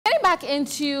back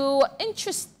into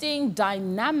interesting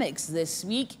dynamics this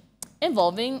week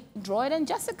involving Droiid and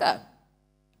Jessica.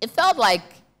 It felt like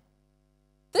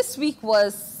this week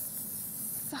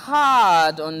was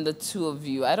hard on the two of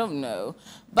you. I don't know.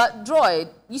 But Droiid,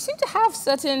 you seem to have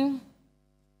certain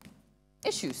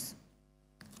issues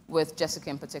with Jessica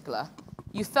in particular.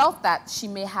 You felt that she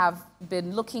may have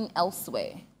been looking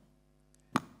elsewhere.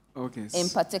 Okay. In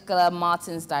particular,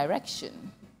 Martin's direction.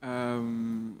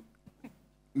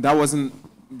 That wasn't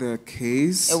the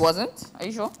case. It wasn't? Are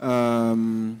you sure?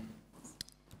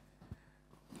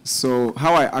 So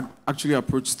how I actually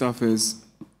approach stuff is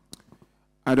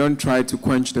I don't try to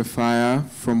quench the fire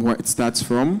from where it starts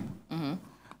from. Mm-hmm.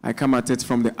 I come at it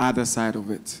from the other side of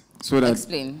it. So that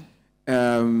explain.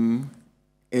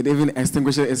 It even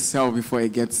extinguishes itself before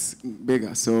it gets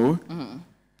bigger. So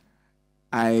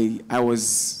I was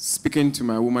speaking to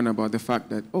my woman about the fact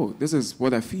that, oh, this is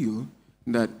what I feel,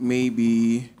 that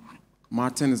maybe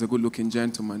Martin is a good-looking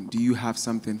gentleman. Do you have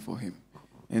something for him?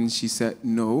 And she said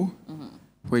no,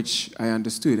 which I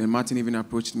understood. And Martin even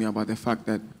approached me about the fact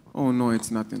that, oh, no,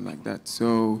 it's nothing like that.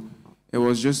 So it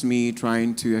was just me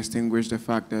trying to extinguish the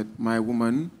fact that my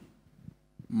woman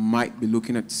might be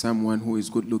looking at someone who is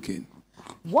good-looking.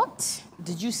 What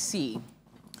did you see?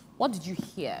 What did you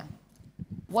hear?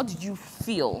 What did you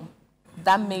feel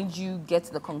that made you get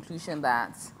to the conclusion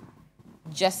that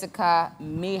Jessica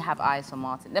may have eyes for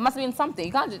Martin? There must have been something.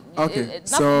 You can't just... Okay,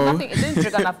 nothing, it didn't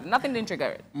trigger nothing. Nothing didn't trigger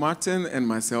it. Martin and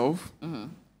myself,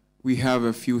 we have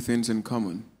a few things in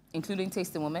common. Including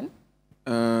taste in women?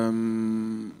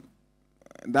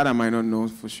 That I might not know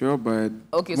for sure, but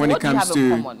okay, so when what it comes do you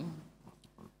have in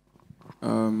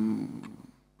common?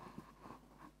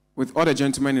 With other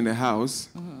gentlemen in the house,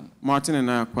 Martin and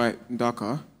I are quite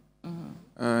darker,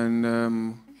 and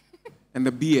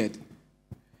the beard,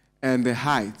 and the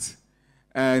height,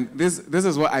 and this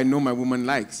is what I know my woman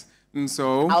likes, and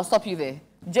so I'll stop you there.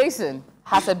 Jason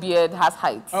has a beard, has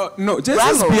height. Oh no,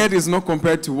 Jason's beard is not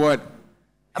compared to what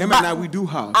him and I we do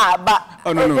have. But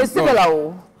it's similar.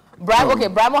 No. Okay,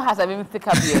 Bramo has a even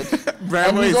thicker beard,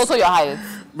 and he's also your height.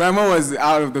 Bramo was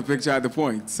out of the picture at the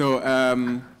point, so.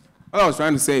 What I was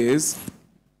trying to say is,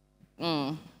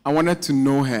 I wanted to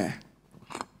know her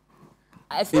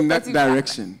in that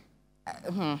direction.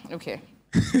 Okay.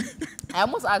 I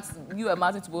almost asked you and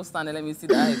Martin to both stand and let me see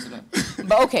the eyes, you know.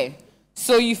 But okay,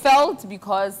 so you felt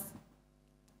because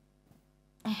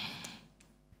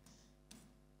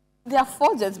there are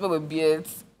 4 gentlemen with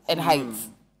beards and heights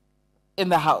in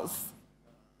the house.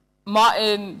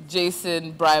 Martin,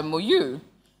 Jason, Brimo, you.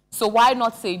 So why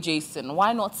not say Jason?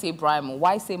 Why not say Brimo?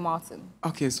 Why say Martin?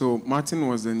 Okay, so Martin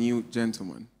was the new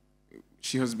gentleman.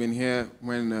 She has been here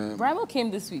when... Brimo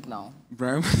came this week now.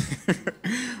 Brimo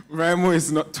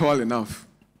is not tall enough.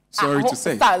 Sorry to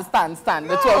say. Stand.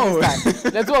 The two of you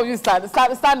stand. The two of you stand.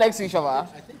 Stand next to each other.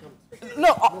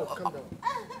 No, calm down.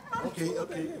 Okay.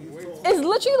 It's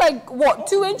literally like, what,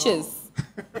 2 inches?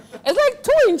 It's like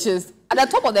 2 inches at the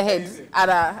top of the head.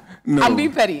 No. I'm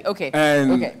being petty. Okay.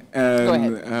 Okay. Go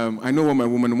ahead. I know what my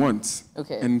woman wants.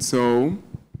 Okay. And so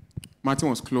Martin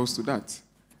was close to that.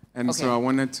 And so I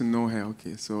wanted to know her.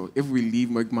 Okay, so if we leave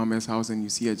my mama's house and you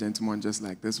see a gentleman just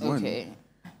like this one,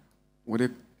 would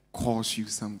it cost you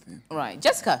something? Right.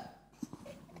 Jessica.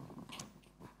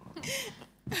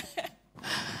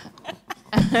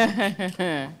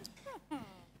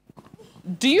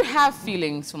 Do you have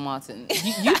feelings for Martin? Do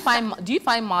you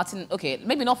find Martin, okay,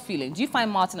 maybe not feelings, do you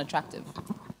find Martin attractive?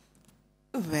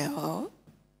 Well.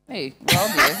 Hey, well,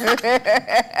 dear.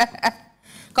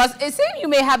 Because it seems you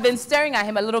may have been staring at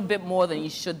him a little bit more than you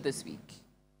should this week.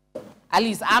 At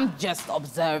least I'm just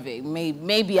observing.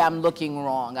 Maybe I'm looking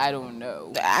wrong. I don't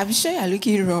know. I'm sure you're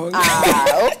looking wrong.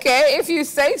 Okay, if you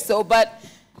say so. But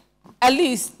at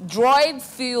least Droiid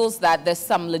feels that there's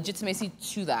some legitimacy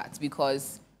to that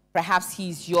because perhaps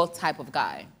he's your type of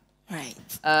guy. Right.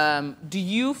 Do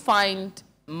you find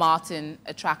Martin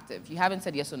attractive? You haven't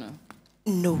said yes or no.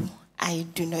 No, I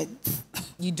do not.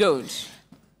 You don't?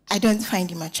 I don't find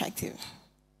him attractive.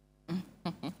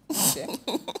 Okay.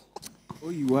 Oh,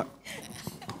 you are.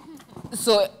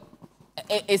 So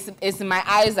it's in my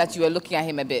eyes that you are looking at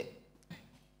him a bit.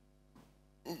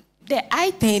 The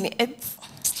eye thing, it's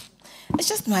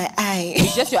just my eye.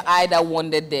 It's just your eye that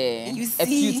wandered there You see? a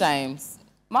few times.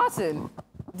 Martin,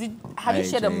 have you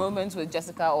shared a moment with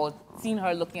Jessica or seen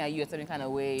her looking at you a certain kind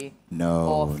of way? No.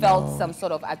 Or felt some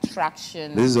sort of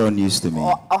attraction? This is all news to me.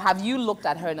 Or have you looked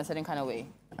at her in a certain kind of way?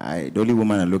 The only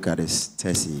woman I look at is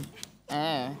Tessie.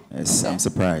 Yes, I'm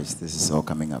surprised. This is all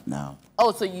coming up now.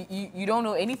 Oh, so you don't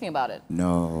know anything about it?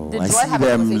 No, Did I Droiid see have a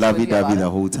them conversation with you lovey-dovey about the it?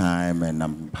 whole time, and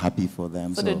I'm happy for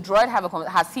them. So did Droiid have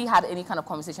has he had any kind of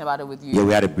conversation about it with you? Yeah,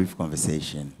 we had a brief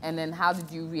conversation. And then how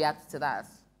did you react to that?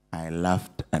 I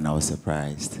laughed and I was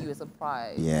surprised. You were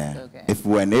surprised. Yeah. Okay. If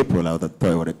we were in April, I would have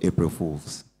thought it was April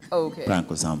Fools. Okay. Prank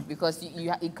or something. Because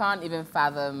you can't even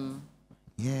fathom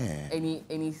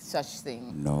any such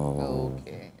thing. No.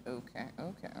 Okay.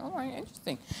 All right,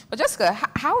 interesting. But Jessica,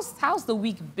 how's the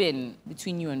week been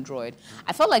between you and Droiid?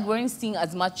 I felt like we weren't seeing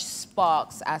as much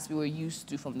sparks as we were used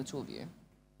to from the two of you.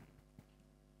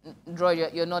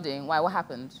 Droiid, you're nodding. Why? What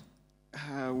happened?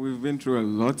 We've been through a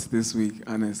lot this week,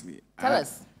 honestly. Tell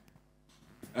us.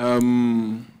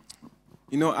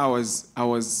 You know, I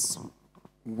was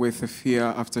with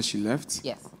Afia after she left.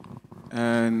 Yes.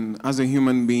 And as a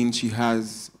human being, she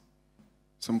has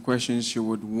some questions she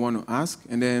would want to ask.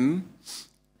 And then,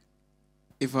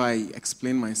 if I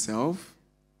explain myself,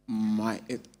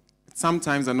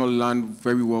 sometimes I don't land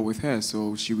very well with her,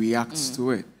 so she reacts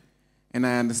to it. And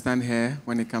I understand her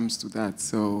when it comes to that.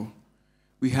 So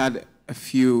we had a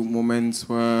few moments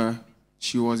where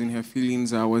she was in her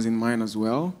feelings, I was in mine as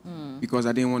well, because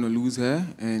I didn't want to lose her,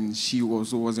 and she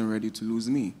also wasn't ready to lose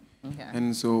me. Okay.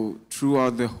 And so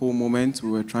throughout the whole moment, we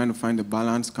were trying to find a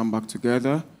balance, come back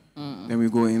together, then we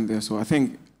go in there. So I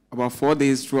think about 4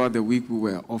 days throughout the week, we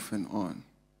were off and on.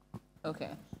 Okay.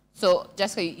 So,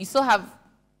 Jessica, you still have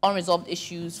unresolved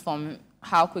issues from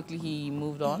how quickly he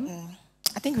moved on?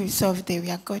 I think we've solved it.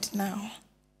 We are good now.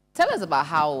 Tell us about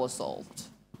how it was solved.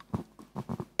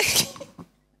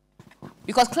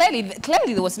 Because clearly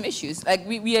there were some issues. Like,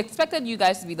 we expected you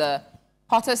guys to be the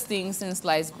hottest thing since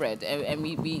sliced bread, and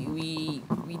we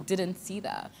didn't see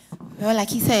that. Well, like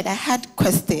he said, I had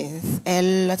questions,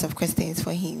 a lot of questions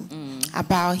for him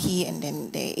about he and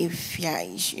then the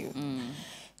Afia issue.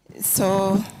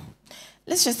 So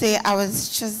let's just say I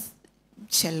was just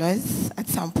jealous at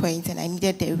some point, and I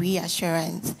needed the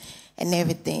reassurance and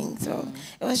everything. So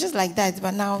it was just like that.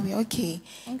 But now we're okay.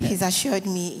 He's assured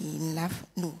me enough.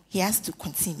 No, he has to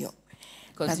continue.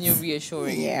 Continue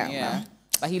reassuring. Yeah.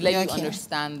 But he let you Okay.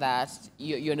 understand that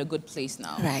you're in a good place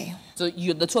now. Right. So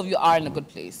the two of you are in a good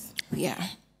place. Yeah.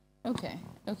 Okay.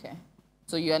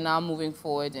 So you are now moving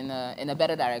forward in a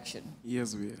better direction.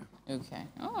 Yes, we are. Okay.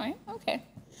 All right. Okay.